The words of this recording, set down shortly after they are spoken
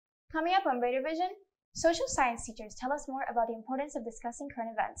Coming up on RaiderVision, social science teachers tell us more about the importance of discussing current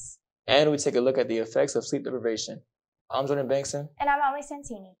events. And we take a look at the effects of sleep deprivation. I'm Jordan Bankson. And I'm Emily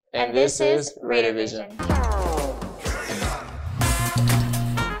Santini. And this is RaiderVision.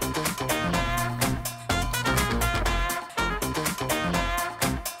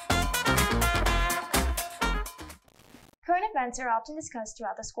 Current events are often discussed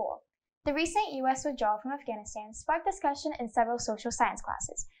throughout the school. The recent U.S. withdrawal from Afghanistan sparked discussion in several social science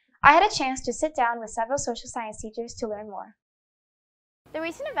classes. I had a chance to sit down with several social science teachers to learn more. The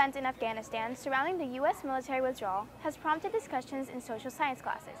recent events in Afghanistan surrounding the U.S. military withdrawal has prompted discussions in social science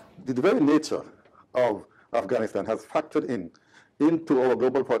classes. The very nature of Afghanistan has factored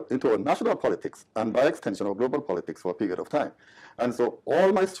into our national politics and by extension our global politics for a period of time. And so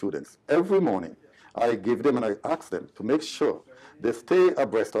all my students, every morning, I give them and I ask them to make sure they stay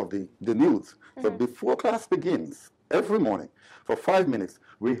abreast of the news. So before class begins, every morning, for 5 minutes,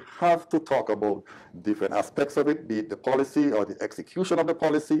 we have to talk about different aspects of it, be it the policy or the execution of the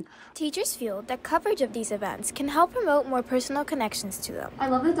policy. Teachers feel that coverage of these events can help promote more personal connections to them. I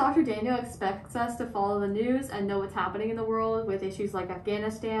love that Dr. Daniel expects us to follow the news and know what's happening in the world with issues like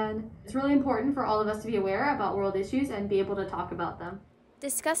Afghanistan. It's really important for all of us to be aware about world issues and be able to talk about them.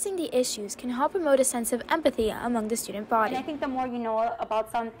 Discussing the issues can help promote a sense of empathy among the student body. And I think the more you know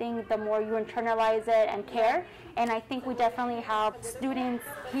about something, the more you internalize it and care. And I think we definitely have students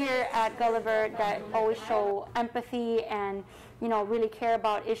here at Gulliver that always show empathy and, really care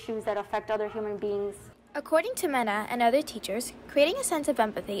about issues that affect other human beings. According to Mena and other teachers, creating a sense of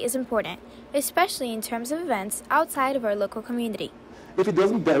empathy is important, especially in terms of events outside of our local community. If it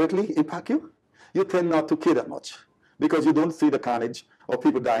doesn't directly impact you, you tend not to care that much because you don't see the carnage or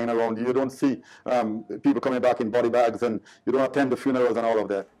people dying around you. You don't see people coming back in body bags, and you don't attend the funerals and all of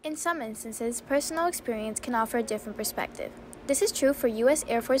that. In some instances, personal experience can offer a different perspective. This is true for U.S.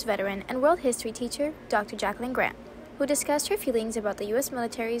 Air Force veteran and world history teacher Dr. Jacqueline Grant, who discussed her feelings about the U.S.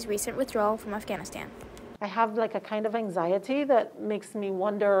 military's recent withdrawal from Afghanistan. I have like a kind of anxiety that makes me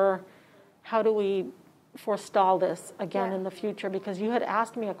wonder, how do we forestall this again in the future? Because you had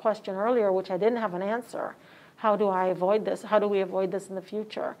asked me a question earlier which I didn't have an answer. How do I avoid this? How do we avoid this in the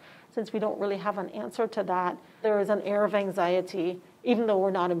future? Since we don't really have an answer to that, there is an air of anxiety, even though we're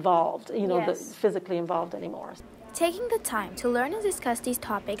not involved, physically involved anymore. Taking the time to learn and discuss these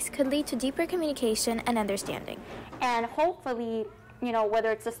topics could lead to deeper communication and understanding. And hopefully,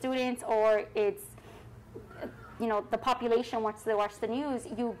 whether it's the students or it's, the population wants to watch the news,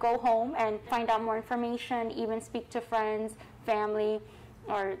 you go home and find out more information, even speak to friends, family,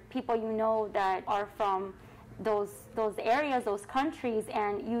 or people that are from those areas, those countries,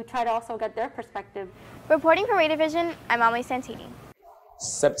 and you try to also get their perspective. Reporting for RaiderVision, I'm Emily Santini.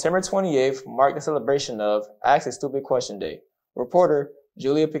 September 28th marked the celebration of Ask a Stupid Question Day. Reporter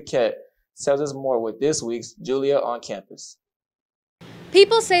Julia Piquet tells us more with this week's Julia on Campus.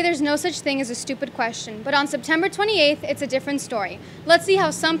 People say there's no such thing as a stupid question, but on September 28th, it's a different story. Let's see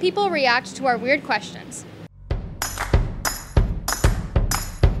how some people react to our weird questions.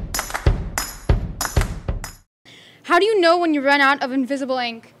 How do you know when you run out of invisible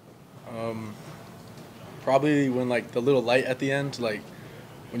ink? Probably when the little light at the end,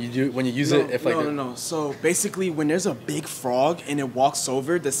 when you use it. No. So basically, when there's a big frog and it walks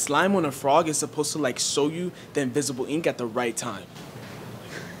over, the slime on a frog is supposed to show you the invisible ink at the right time.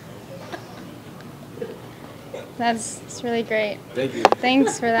 That's really great. Thank you.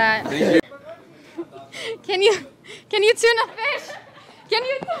 Thanks for that. Thank you. Can you tune a fish? Can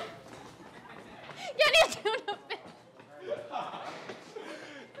you tune a fish?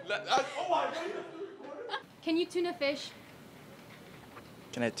 Can you tune a fish?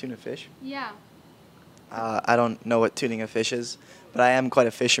 Can I tune a fish? Yeah. I don't know what tuning a fish is, but I am quite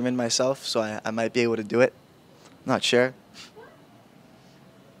a fisherman myself, so I might be able to do it. Not sure.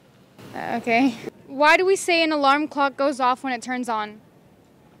 Okay. Why do we say an alarm clock goes off when it turns on?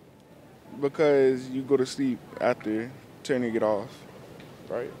 Because you go to sleep after turning it off,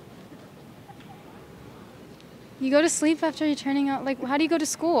 right? You go to sleep after you're turning on, how do you go to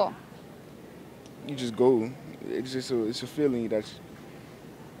school? You just go. It's a feeling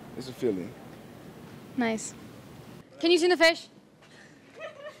it's a feeling. Nice. Can you tune a fish?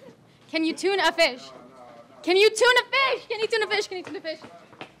 Can you tune a fish? Can you tune a fish? Can you tune a fish? Can you tune a fish?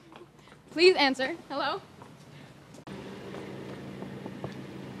 Please answer. Hello?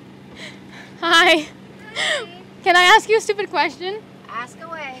 Hi. Can I ask you a stupid question? Ask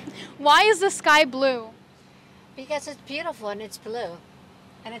away. Why is the sky blue? Because it's beautiful and it's blue.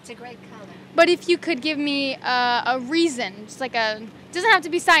 And it's a great color. But if you could give me a reason, just it doesn't have to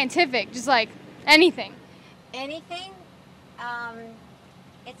be scientific, just anything. Anything?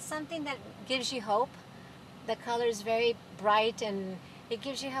 It's something that gives you hope. The color is very bright and it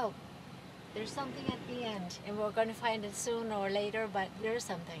gives you hope. There's something at the end, and we're going to find it sooner or later, but there's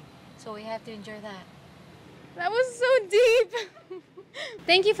something. So we have to enjoy that. That was so deep.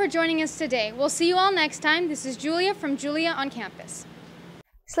 Thank you for joining us today. We'll see you all next time. This is Julia from Julia on Campus.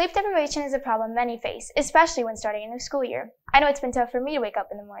 Sleep deprivation is a problem many face, especially when starting a new school year. I know it's been tough for me to wake up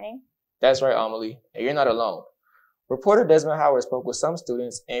in the morning. That's right, Amelie, and you're not alone. Reporter Desmond Howard spoke with some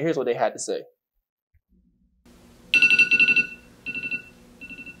students, and here's what they had to say.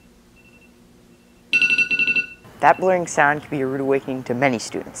 That blaring sound can be a rude awakening to many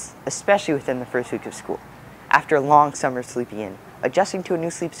students, especially within the first week of school. After a long summer sleeping in, adjusting to a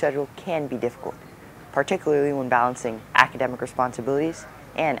new sleep schedule can be difficult, particularly when balancing academic responsibilities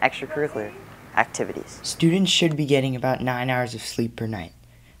and extracurricular activities. Students should be getting about 9 hours of sleep per night.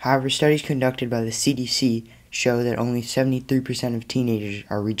 However, studies conducted by the CDC show that only 73% of teenagers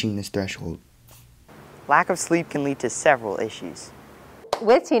are reaching this threshold. Lack of sleep can lead to several issues.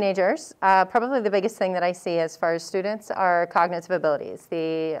 With teenagers, probably the biggest thing that I see as far as students are cognitive abilities.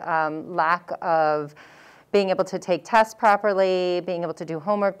 The lack of being able to take tests properly, being able to do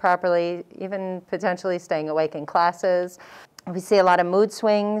homework properly, even potentially staying awake in classes. We see a lot of mood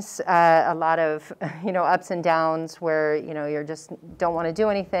swings, a lot of ups and downs where you just don't want to do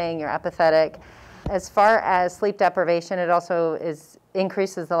anything, you're apathetic. As far as sleep deprivation, it also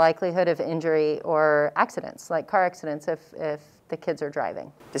increases the likelihood of injury or accidents, like car accidents if the kids are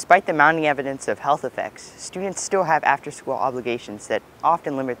driving. Despite the mounting evidence of health effects, students still have after-school obligations that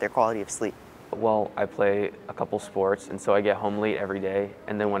often limit their quality of sleep. Well, I play a couple sports, and so I get home late every day,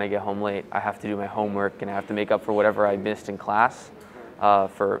 and then when I get home late, I have to do my homework and I have to make up for whatever I missed in class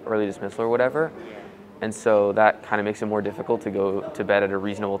for early dismissal or whatever. And so that kind of makes it more difficult to go to bed at a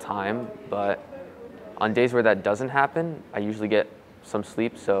reasonable time, but on days where that doesn't happen, I usually get some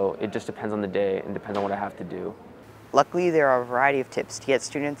sleep, so it just depends on the day and depends on what I have to do. Luckily, there are a variety of tips to get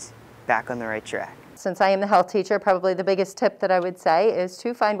students back on the right track. Since I am the health teacher, probably the biggest tip that I would say is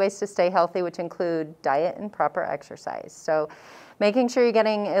to find ways to stay healthy, which include diet and proper exercise. So making sure you're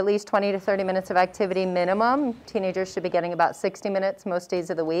getting at least 20 to 30 minutes of activity minimum. Teenagers should be getting about 60 minutes most days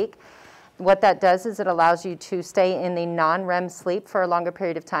of the week. What that does is it allows you to stay in the non-REM sleep for a longer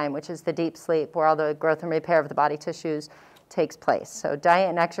period of time, which is the deep sleep where all the growth and repair of the body tissues takes place. So diet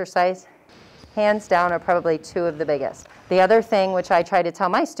and exercise, hands down, are probably two of the biggest. The other thing which I try to tell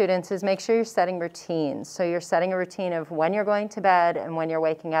my students is make sure you're setting routines. So you're setting a routine of when you're going to bed and when you're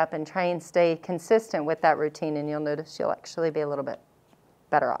waking up, and try and stay consistent with that routine, and you'll notice you'll actually be a little bit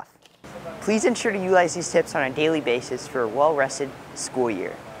better off. Please ensure to utilize these tips on a daily basis for a well-rested school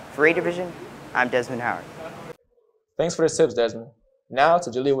year. For RaiderVision, I'm Desmond Howard. Thanks for the tips, Desmond. Now to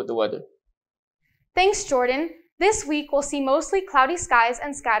Julia with the weather. Thanks, Jordan. This week we'll see mostly cloudy skies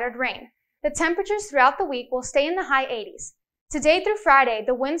and scattered rain. The temperatures throughout the week will stay in the high 80s. Today through Friday,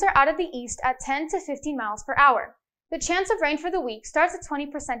 the winds are out of the east at 10 to 15 miles per hour. The chance of rain for the week starts at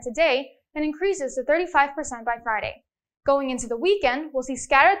 20% today and increases to 35% by Friday. Going into the weekend, we'll see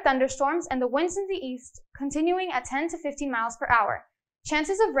scattered thunderstorms and the winds in the east continuing at 10 to 15 miles per hour.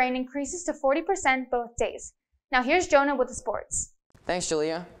 Chances of rain increases to 40% both days. Now here's Jonah with the sports. Thanks,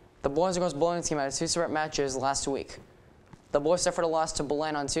 Julia. The boys and girls bowling team had two separate matches last week. The boys suffered a loss to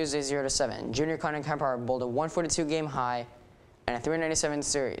Belen on Tuesday 0-7. Junior Connor Kempar bowled a 142 game high and a 397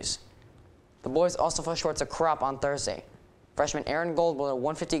 series. The boys also fell short to Crop on Thursday. Freshman Aaron Gold bowled a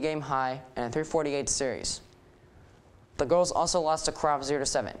 150 game high and a 348 series. The girls also lost to Crop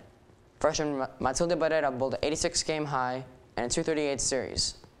 0-7. Freshman Matilde Barrera bowled an 86 game high and a 238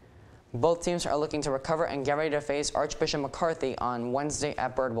 series. Both teams are looking to recover and get ready to face Archbishop McCarthy on Wednesday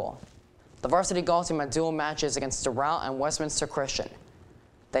at Bird Bowl. The varsity golf team had dual matches against Doral and Westminster Christian.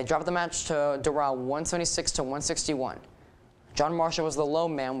 They dropped the match to Doral 176 to 161. John Marshall was the low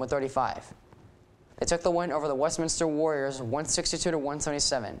man with 35. They took the win over the Westminster Warriors 162 to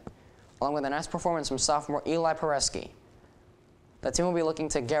 177, along with a nice performance from sophomore Eli Pereski. The team will be looking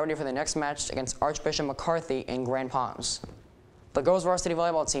to get ready for the next match against Archbishop McCarthy in Grand Palms. The girls varsity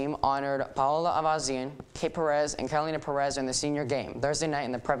volleyball team honored Paola Avazian, Kate Perez, and Carolina Perez in the senior game Thursday night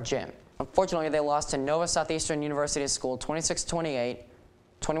in the prep gym. Unfortunately, they lost to Nova Southeastern University School 26-28,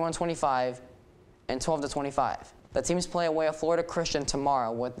 21-25, and 12-25. The teams play away at Florida Christian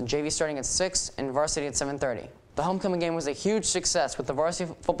tomorrow, with JV starting at 6 and varsity at 7:30. The homecoming game was a huge success, with the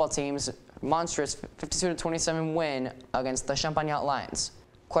varsity football team's monstrous 52-27 win against the Champagnat Lions.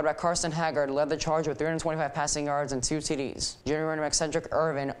 Quarterback Carson Haggard led the charge with 325 passing yards and 2 TDs. Junior running back Cedric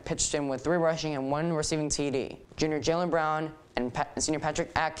Irvin pitched in with 3 rushing and 1 receiving TD. Junior Jalen Brown and senior Patrick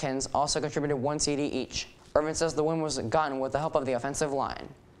Atkins also contributed 1 TD each. Irvin says the win was gotten with the help of the offensive line.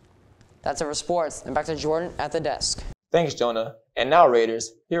 That's it for sports, and back to Jordan at the desk. Thanks, Jonah. And now,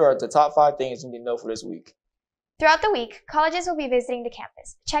 Raiders, here are the top 5 things you need to know for this week. Throughout the week, colleges will be visiting the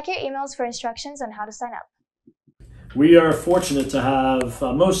campus. Check your emails for instructions on how to sign up. We are fortunate to have,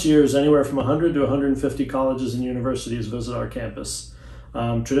 most years, anywhere from 100 to 150 colleges and universities visit our campus.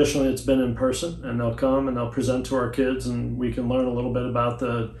 Traditionally, it's been in person, and they'll come and they'll present to our kids, and we can learn a little bit about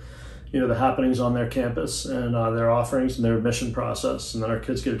the happenings on their campus and their offerings and their admission process. And then our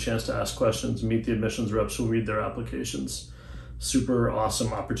kids get a chance to ask questions and meet the admissions reps who read their applications. Super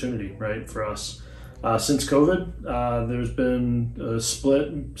awesome opportunity, right, for us. Since COVID, there's been a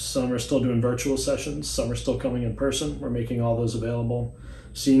split. Some are still doing virtual sessions. Some are still coming in person. We're making all those available.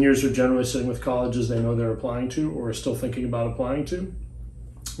 Seniors are generally sitting with colleges they know they're applying to or are still thinking about applying to.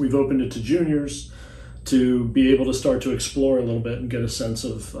 We've opened it to juniors to be able to start to explore a little bit and get a sense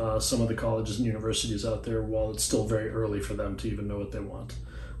of some of the colleges and universities out there while it's still very early for them to even know what they want.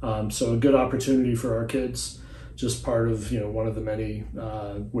 So a good opportunity for our kids, just part of one of the many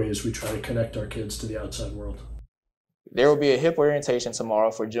ways we try to connect our kids to the outside world. There will be a hip orientation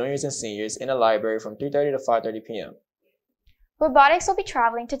tomorrow for juniors and seniors in the library from 3:30 to 5:30 p.m. Robotics will be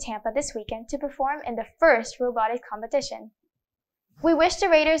traveling to Tampa this weekend to perform in the first robotics competition. We wish the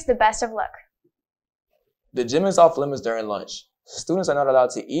Raiders the best of luck. The gym is off limits during lunch. Students are not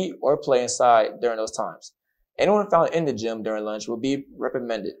allowed to eat or play inside during those times. Anyone found in the gym during lunch will be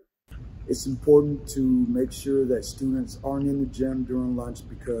reprimanded. It's important to make sure that students aren't in the gym during lunch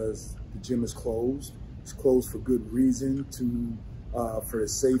because the gym is closed. It's closed for good reason, for the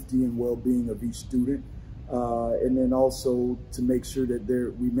safety and well-being of each student. And then also to make sure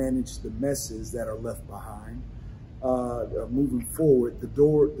that we manage the messes that are left behind. Moving forward, the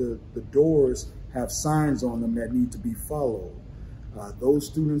doors have signs on them that need to be followed. Those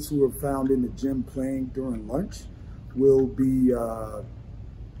students who are found in the gym playing during lunch will be,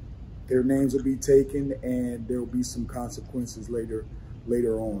 their names will be taken and there will be some consequences later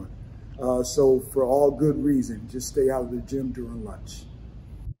on. So for all good reason, just stay out of the gym during lunch.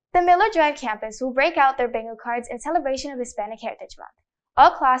 The Miller Drive campus will break out their bingo cards in celebration of Hispanic Heritage Month.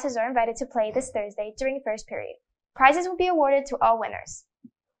 All classes are invited to play this Thursday during first period. Prizes will be awarded to all winners.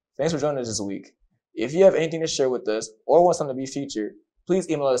 Thanks for joining us this week. If you have anything to share with us or want something to be featured, please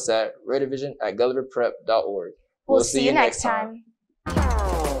email us at RaiderVision@GulliverPrep.org. We'll see you next time.